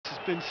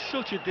been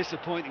such a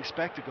disappointing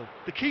spectacle.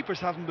 The keepers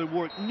haven't been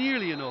worked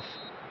nearly enough.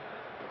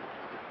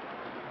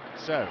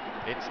 So,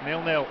 it's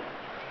 0-0.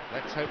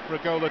 Let's hope for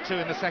a goal or two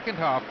in the second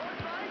half.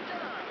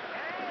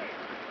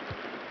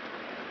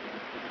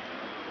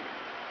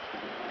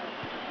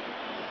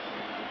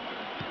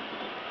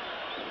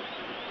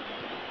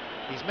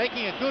 He's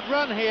making a good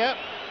run here.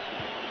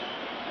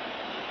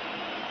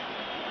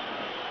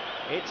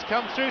 It's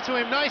come through to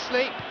him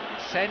nicely.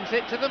 Sends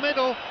it to the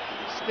middle.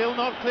 Still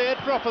not cleared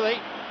properly.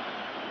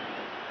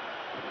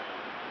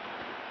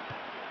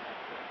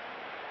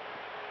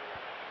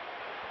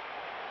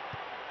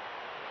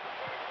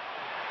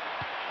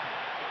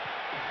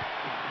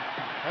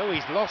 Oh,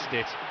 he's lost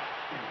it.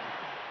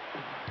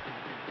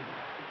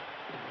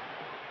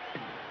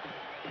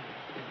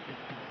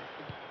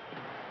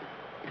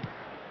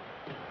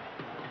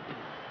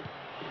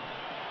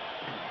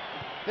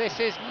 This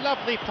is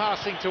lovely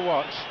passing to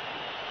watch.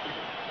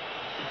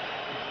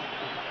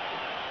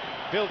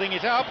 Building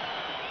it up.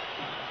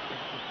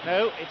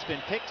 No, it's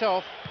been picked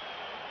off.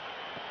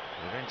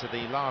 We're into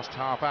the last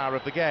half hour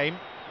of the game.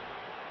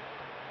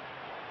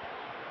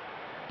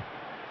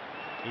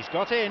 He's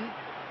got in.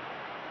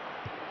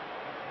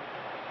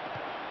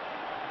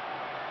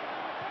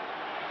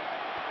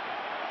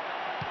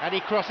 And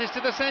he crosses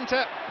to the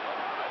centre.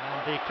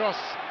 And the cross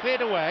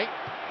cleared away.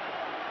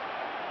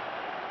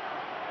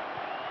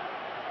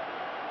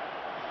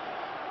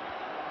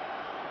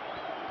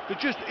 There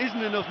just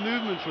isn't enough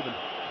movement for them.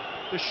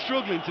 They're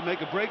struggling to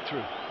make a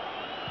breakthrough.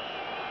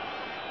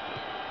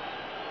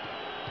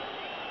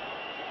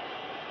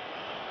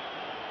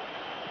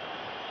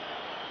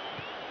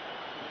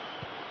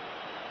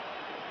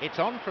 It's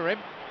on for him.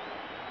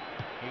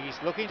 He's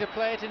looking to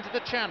play it into the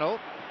channel.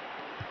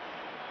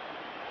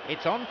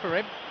 It's on for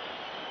him.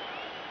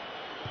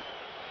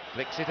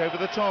 Flicks it over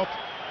the top.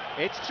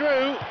 It's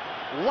through.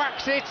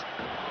 Whacks it.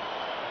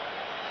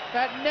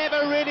 That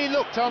never really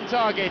looked on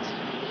target.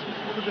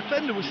 Well, the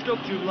defender was stuck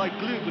to him like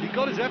glue, but he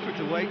got his effort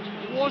away.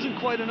 Wasn't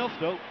quite enough,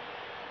 though.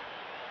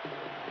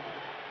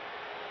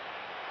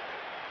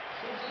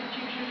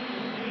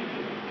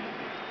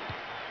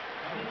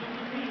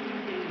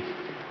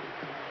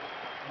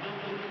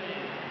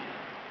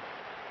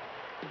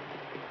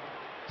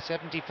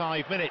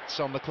 "75 minutes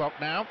on the clock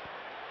now.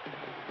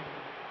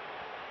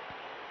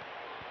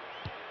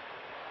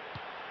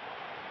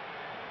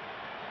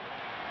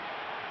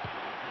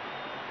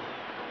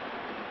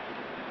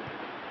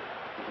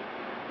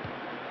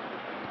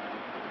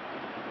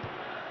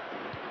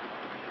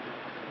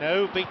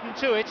 No, beaten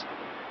to it.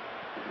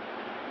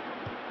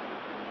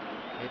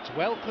 It's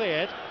well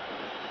cleared.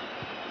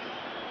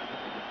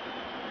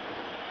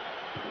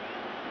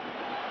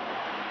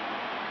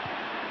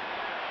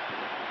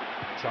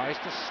 Tries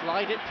to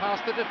slide it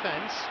past the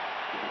defence.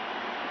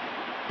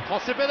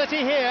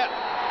 Possibility here,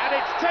 and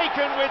it's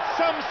taken with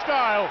some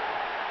style,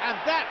 and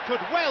that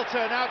could well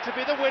turn out to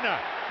be the winner.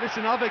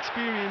 Listen, I've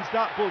experienced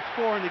that both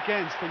for and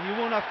against, and you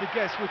won't have to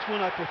guess which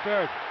one I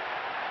preferred.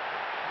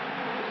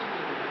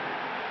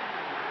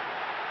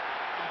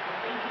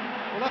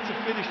 Well, that's a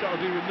finish that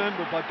will be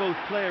remembered by both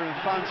player and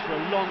fans for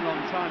a long,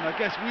 long time. I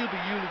guess we'll be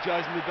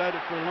eulogising about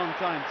it for a long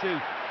time too.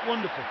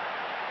 Wonderful.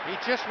 He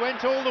just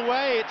went all the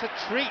way. It's a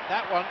treat,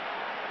 that one.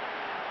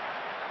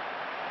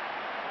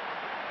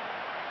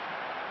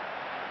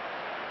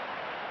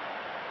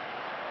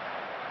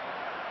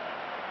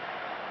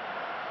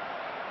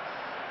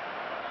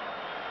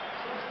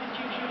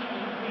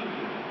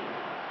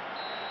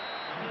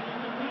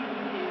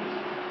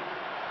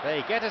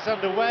 They get us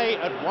underway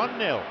at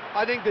 1-0.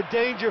 I think the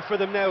danger for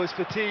them now is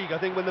fatigue. I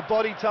think when the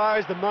body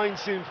tires, the mind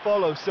soon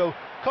follows. So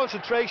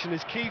concentration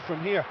is key from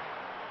here.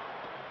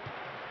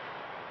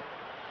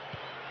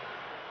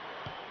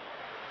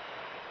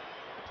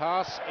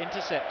 Pass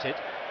intercepted.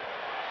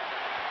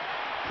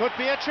 Could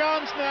be a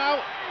chance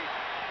now.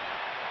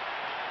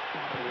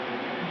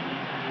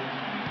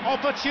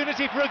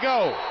 Opportunity for a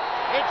goal.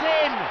 It's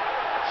in.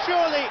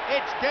 Surely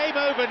it's game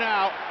over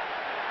now.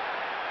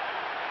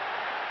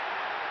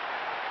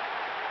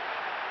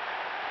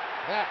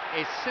 That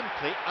is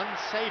simply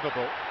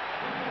unsavable.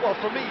 Well,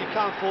 for me, you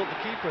can't fault the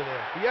keeper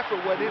there. The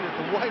effort went in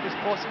at the widest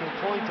possible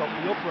point off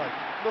the upright.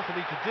 Nothing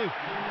he could do.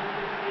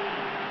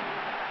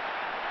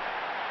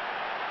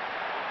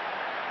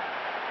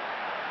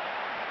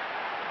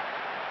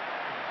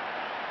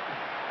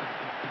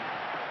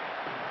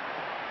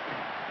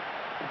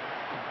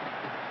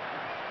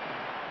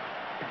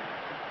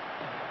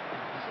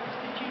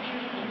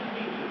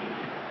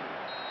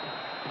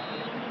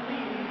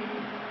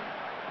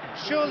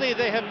 Surely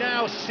they have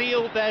now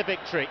sealed their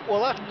victory.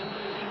 Well,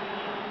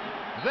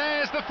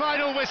 there's the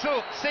final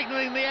whistle,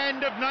 signalling the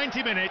end of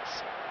 90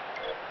 minutes.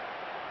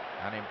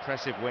 An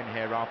impressive win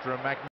here after a magnificent